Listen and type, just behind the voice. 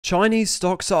Chinese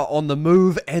stocks are on the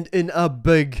move and in a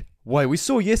big way. We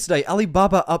saw yesterday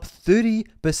Alibaba up 30%,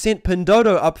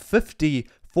 Pinduoduo up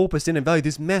 54% in value.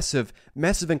 There's massive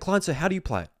incline. So how do you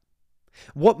play it?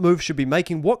 What moves should you be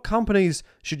making? What companies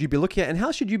should you be looking at? And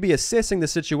how should you be assessing the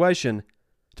situation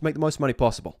to make the most money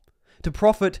possible? To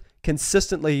profit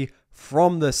consistently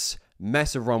from this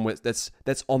massive run that's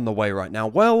on the way right now?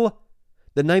 Well,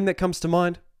 the name that comes to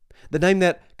mind, the name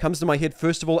that comes to my head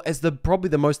first of all as probably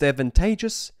the most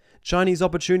advantageous Chinese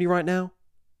opportunity right now,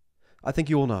 I think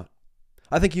you all know it.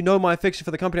 I think you know my affection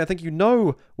for the company. I think you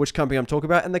know which company I'm talking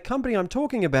about. And the company I'm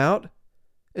talking about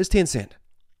is Tencent.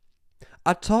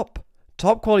 A top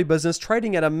quality business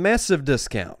trading at a massive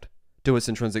discount to its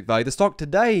intrinsic value. The stock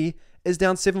today is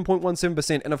down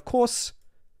 7.17%. And of course,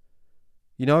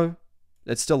 you know,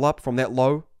 it's still up from that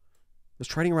low. It was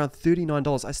trading around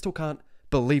 $39. I still can't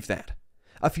believe that.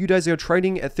 A few days ago,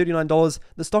 trading at $39,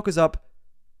 the stock is up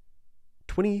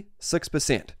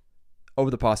 26%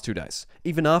 over the past 2 days.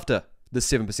 Even after the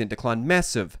 7% decline,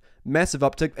 massive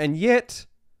uptick. And yet,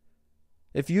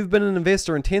 if you've been an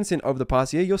investor in Tencent over the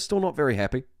past year, you're still not very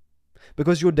happy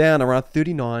because you're down around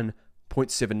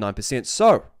 39.79%.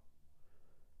 So,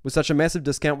 with such a massive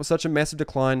discount, with such a massive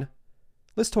decline,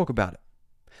 let's talk about it.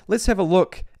 Let's have a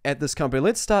look at this company.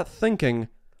 Let's start thinking,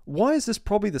 why is this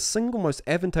probably the single most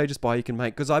advantageous buy you can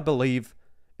make? Because I believe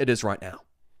it is right now.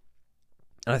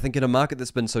 And I think in a market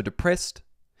that's been so depressed,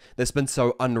 that's been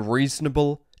so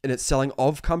unreasonable in its selling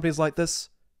of companies like this,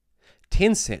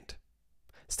 Tencent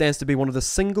stands to be one of the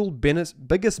single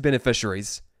biggest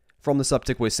beneficiaries from this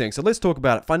uptick we're seeing. So let's talk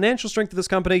about it. Financial strength of this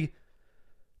company,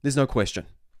 there's no question.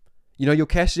 You know, your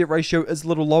cash to debt ratio is a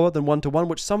little lower than 1-to-1,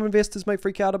 which some investors may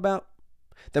freak out about.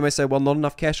 They may say, well, not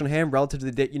enough cash on hand relative to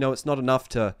the debt. You know, it's not enough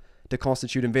to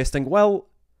constitute investing. Well,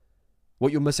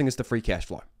 what you're missing is the free cash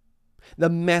flow. The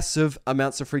massive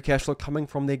amounts of free cash flow coming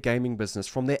from their gaming business,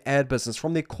 from their ad business,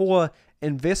 from their core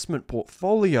investment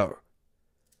portfolio.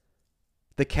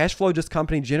 The cash flow this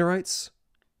company generates,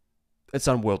 it's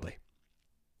unworldly.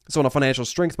 So on a financial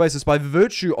strength basis, by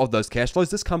virtue of those cash flows,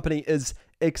 this company is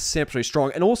exceptionally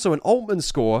strong. And also an Altman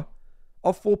score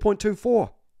of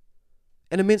 4.24.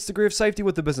 An immense degree of safety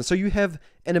with the business. So you have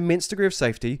an immense degree of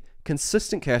safety,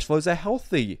 consistent cash flows, a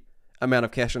healthy amount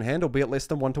of cash on hand, albeit less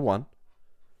than 1-to-1.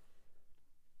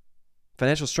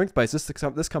 Financial strength basis,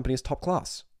 this company is top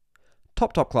class.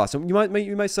 Top class. And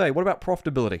you may say, what about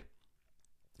profitability?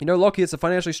 You know, Lockie, it's a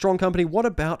financially strong company. What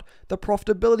about the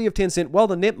profitability of Tencent? Well,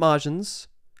 the net margins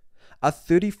are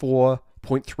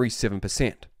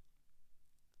 34.37%.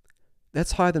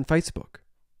 That's higher than Facebook.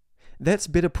 That's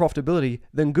better profitability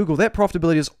than Google. That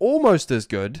profitability is almost as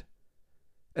good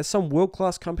as some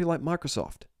world-class company like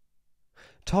Microsoft.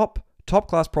 Top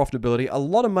class profitability, a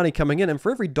lot of money coming in, and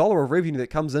for every dollar of revenue that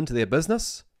comes into their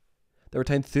business, they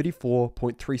retain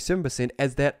 34.37%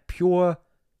 as that pure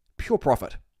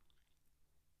profit.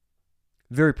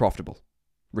 Very profitable.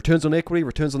 Returns on equity,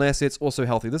 returns on assets, also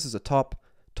healthy. This is a top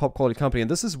quality company,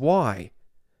 and this is why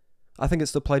I think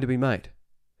it's the play to be made.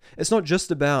 It's not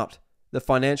just about the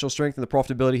financial strength and the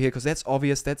profitability here, because that's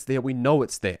obvious, that's there, we know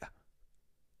it's there.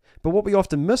 But what we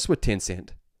often miss with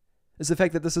Tencent is the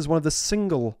fact that this is one of the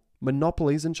single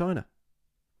monopolies in China.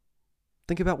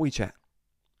 Think about WeChat.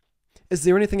 Is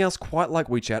there anything else quite like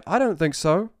WeChat? I don't think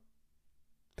so.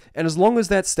 And as long as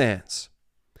that stands,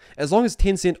 as long as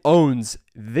Tencent owns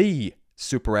the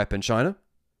super app in China,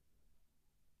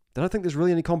 then I don't think there's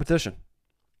really any competition.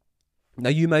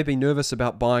 Now, you may be nervous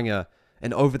about buying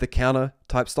an over-the-counter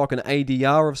type stock, an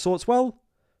ADR of sorts. Well,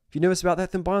 if you're nervous about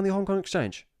that, then buy on the Hong Kong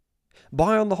Exchange.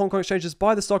 Buy on the Hong Kong Exchange, just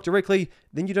buy the stock directly,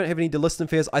 then you don't have any delisting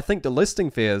fears. I think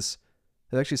delisting fears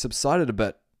have actually subsided a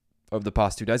bit over the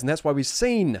past 2 days, and that's why we've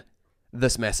seen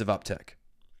this massive uptick.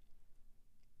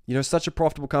 You know, such a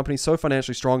profitable company, so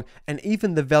financially strong, and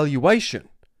even the valuation,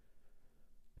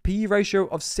 PE ratio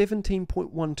of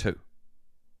 17.12.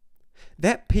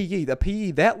 That PE, the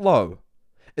PE that low,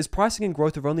 is pricing in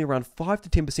growth of only around 5 to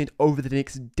 10% over the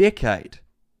next decade.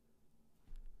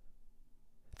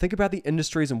 Think about the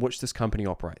industries in which this company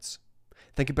operates.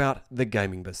 Think about the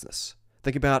gaming business.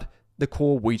 Think about the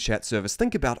core WeChat service.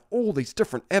 Think about all these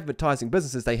different advertising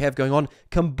businesses they have going on,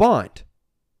 combined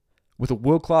with a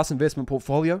world-class investment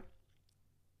portfolio.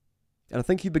 And I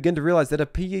think you begin to realize that a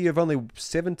PE of only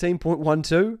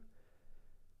 17.12,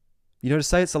 you know, to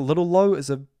say it's a little low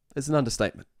is an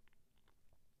understatement.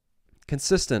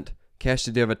 Consistent cash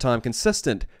to debt over time,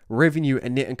 consistent revenue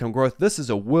and net income growth. This is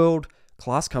a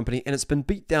world-class company, and it's been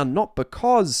beat down not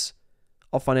because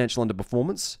of financial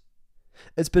underperformance.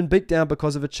 It's been beat down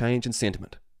because of a change in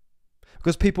sentiment.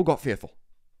 Because people got fearful.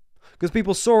 Because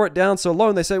people saw it down so low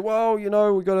and they say, well, you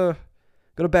know, we got to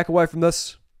Got to back away from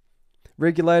this.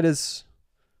 Regulators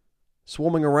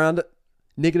swarming around it.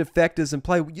 Negative factors in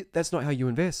play. That's not how you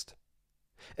invest.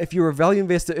 If you're a value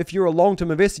investor, if you're a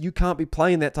long-term investor, you can't be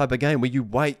playing that type of game where you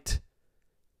wait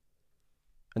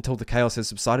until the chaos has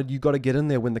subsided. You got to get in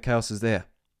there when the chaos is there.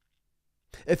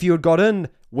 If you had got in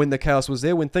when the chaos was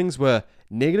there, when things were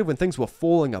negative, when things were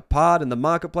falling apart in the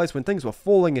marketplace, when things were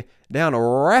falling down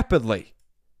rapidly,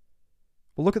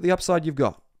 well, look at the upside you've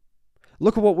got.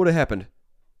 Look at what would have happened.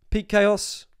 Peak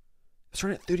chaos, it's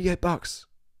running at $38.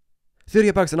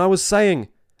 $38, and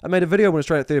I made a video when it was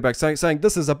trading at $30 saying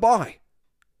this is a buy.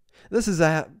 This is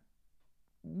a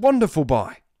wonderful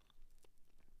buy.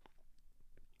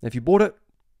 And if you bought it,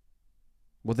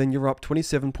 well, then you're up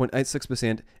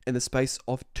 27.86% in the space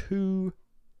of two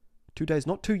days,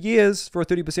 not 2 years for a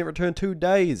 30% return, 2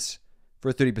 days for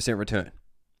a 30% return.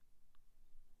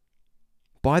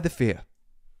 Buy the fear.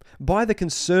 Buy the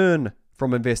concern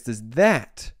from investors.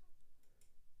 That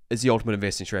is the ultimate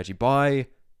investing strategy. Buy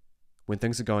when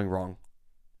things are going wrong.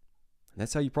 And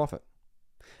that's how you profit.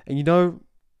 And you know,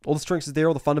 all the strengths is there,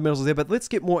 all the fundamentals are there, but let's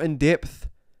get more in depth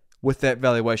with that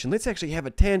valuation. Let's actually have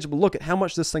a tangible look at how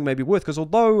much this thing may be worth, because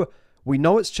although we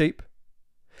know it's cheap,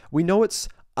 we know it's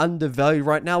undervalued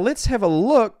right now, let's have a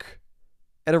look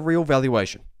at a real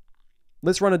valuation.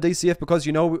 Let's run a DCF, because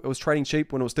you know it was trading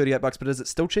cheap when it was $38, but is it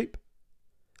still cheap?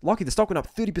 Lucky the stock went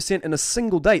up 30% in a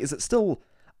single day. Is it still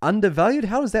undervalued?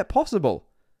 How is that possible?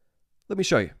 Let me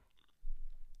show you.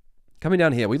 Coming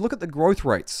down here, we look at the growth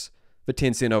rates for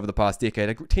Tencent over the past decade.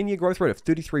 A 10-year growth rate of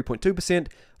 33.2%,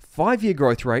 5-year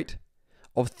growth rate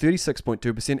of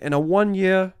 36.2%, and a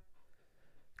 1-year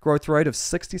growth rate of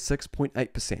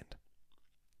 66.8%.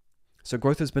 So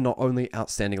growth has been not only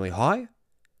outstandingly high,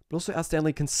 but also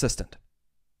outstandingly consistent.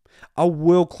 A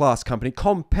world-class company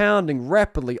compounding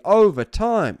rapidly over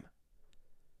time.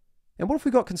 And what if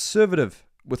we got conservative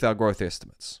with our growth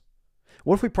estimates?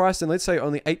 What if we priced in, let's say,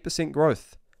 only 8%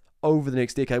 growth over the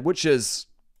next decade, which is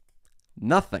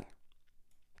nothing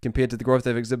compared to the growth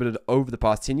they've exhibited over the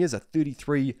past 10 years, a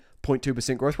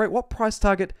 33.2% growth rate? What price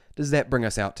target does that bring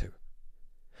us out to?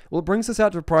 Well, it brings us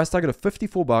out to a price target of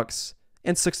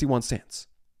 $54.61.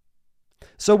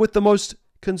 So with the most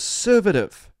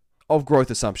conservative of growth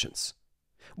assumptions,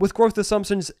 with growth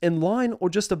assumptions in line or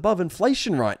just above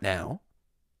inflation right now,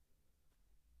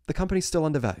 the company's still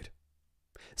undervalued.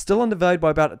 Still undervalued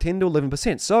by about 10 to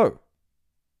 11%. So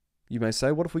you may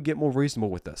say, what if we get more reasonable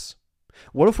with this?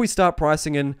 What if we start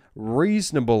pricing in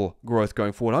reasonable growth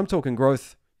going forward? I'm talking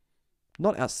growth,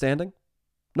 not outstanding,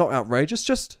 not outrageous,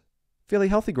 just fairly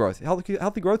healthy growth.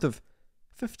 Healthy growth of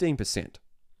 15%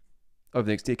 over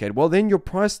the next decade. Well, then your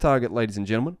price target, ladies and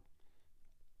gentlemen,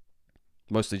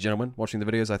 mostly gentlemen watching the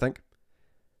videos, I think,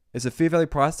 is a fair value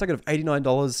price target of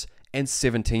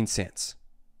 $89.17.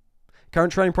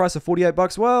 Current trading price of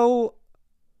 $48. Well,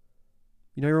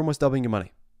 you know, you're almost doubling your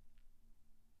money.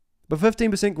 But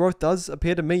 15% growth does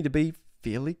appear to me to be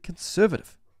fairly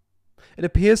conservative. It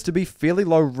appears to be fairly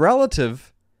low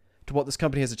relative to what this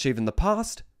company has achieved in the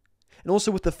past, and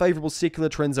also with the favorable secular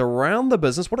trends around the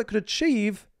business, what it could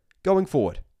achieve going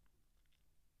forward.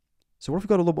 So what if we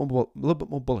got a little bit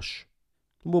more bullish?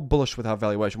 More bullish with our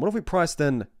valuation. What if we priced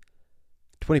in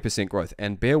 20% growth?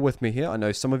 And bear with me here. I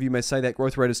know some of you may say that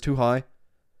growth rate is too high.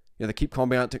 You know, they keep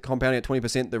compounding at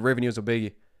 20%, the revenues will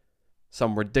be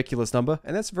some ridiculous number,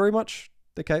 and that's very much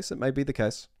the case. It may be the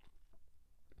case.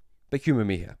 But humor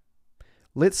me here.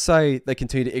 Let's say they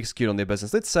continue to execute on their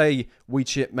business. Let's say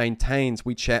WeChat maintains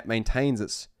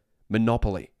its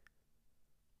monopoly.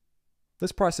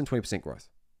 Let's price in 20% growth.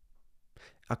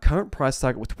 Our current price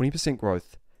target with 20%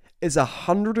 growth is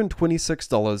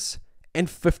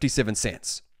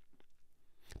 $126.57.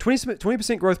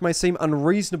 20% growth may seem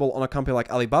unreasonable on a company like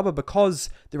Alibaba because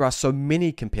there are so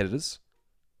many competitors.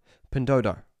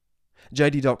 Pinduoduo,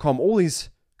 JD.com, all these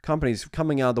companies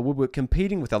coming out of the woodwork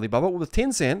competing with Alibaba. With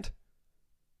Tencent,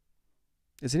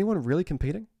 is anyone really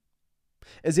competing?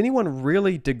 Is anyone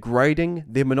really degrading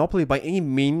their monopoly by any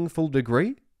meaningful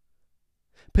degree?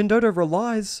 Pinduoduo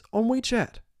relies on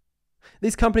WeChat.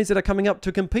 These companies that are coming up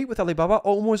to compete with Alibaba are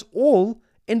almost all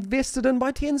invested in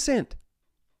by Tencent.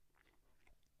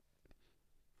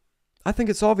 I think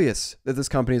it's obvious that this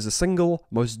company is the single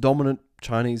most dominant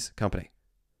Chinese company.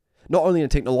 Not only in a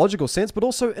technological sense, but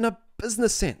also in a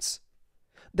business sense.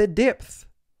 The depth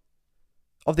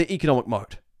of their economic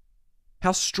moat.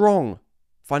 How strong,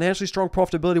 financially strong,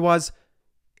 profitability-wise,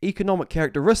 economic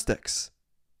characteristics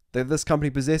that this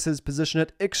company possesses position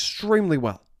it extremely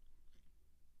well.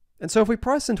 And so if we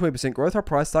price in 20% growth, our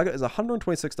price target is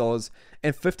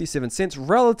 $126.57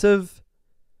 relative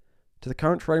to the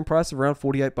current trading price of around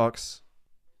 $48.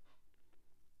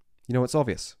 You know, it's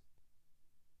obvious.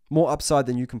 More upside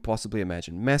than you can possibly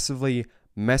imagine. Massively,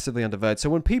 massively undervalued. So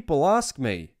when people ask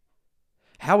me,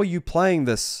 how are you playing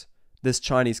this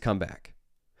Chinese comeback?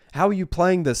 How are you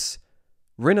playing this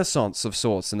renaissance of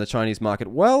sorts in the Chinese market?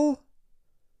 Well,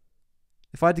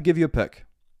 if I had to give you a pick,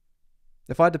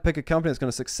 if I had to pick a company that's going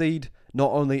to succeed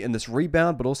not only in this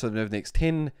rebound, but also over the next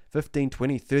 10, 15,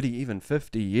 20, 30, even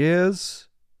 50 years,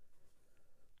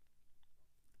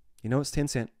 you know, it's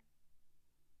Tencent.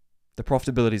 The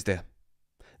profitability is there.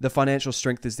 The financial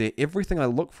strength is there. Everything I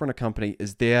look for in a company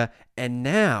is there. And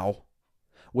now,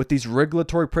 with these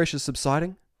regulatory pressures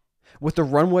subsiding, with the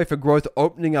runway for growth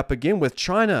opening up again, with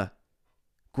China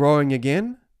growing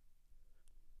again,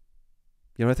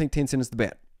 you know, I think Tencent is the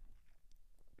bet.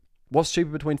 What's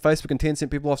cheaper between Facebook and Tencent?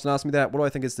 People often ask me that. What do I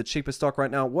think is the cheapest stock right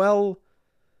now? Well,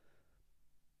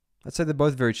 I'd say they're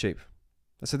both very cheap.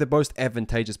 I'd say they're both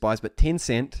advantageous buys, but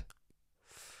Tencent,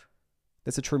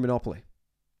 that's a true monopoly.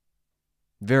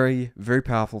 Very, very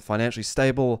powerful, financially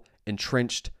stable,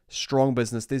 entrenched, strong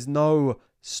business. There's no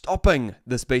stopping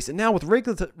this beast. And now with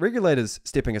regulators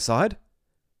stepping aside,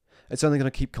 it's only going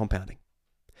to keep compounding.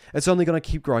 It's only going to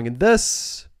keep growing. And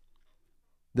this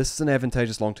is an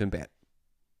advantageous long-term bet.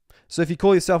 So if you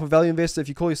call yourself a value investor, if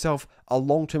you call yourself a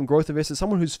long-term growth investor,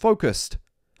 someone who's focused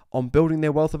on building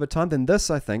their wealth over time, then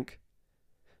this, I think,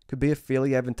 could be a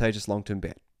fairly advantageous long-term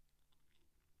bet.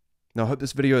 Now, I hope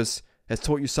this video has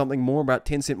taught you something more about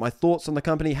Tencent, my thoughts on the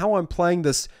company, how I'm playing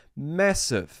this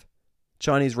massive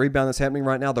Chinese rebound that's happening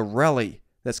right now, the rally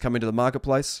that's coming to the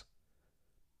marketplace.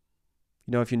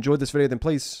 You know, if you enjoyed this video, then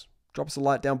please drop us a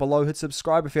like down below. Hit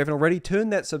subscribe if you haven't already. Turn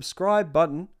that subscribe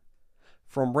button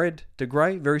from red to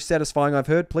grey. Very satisfying, I've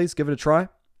heard. Please give it a try.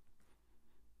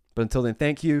 But until then,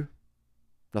 thank you. And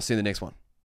I'll see you in the next one.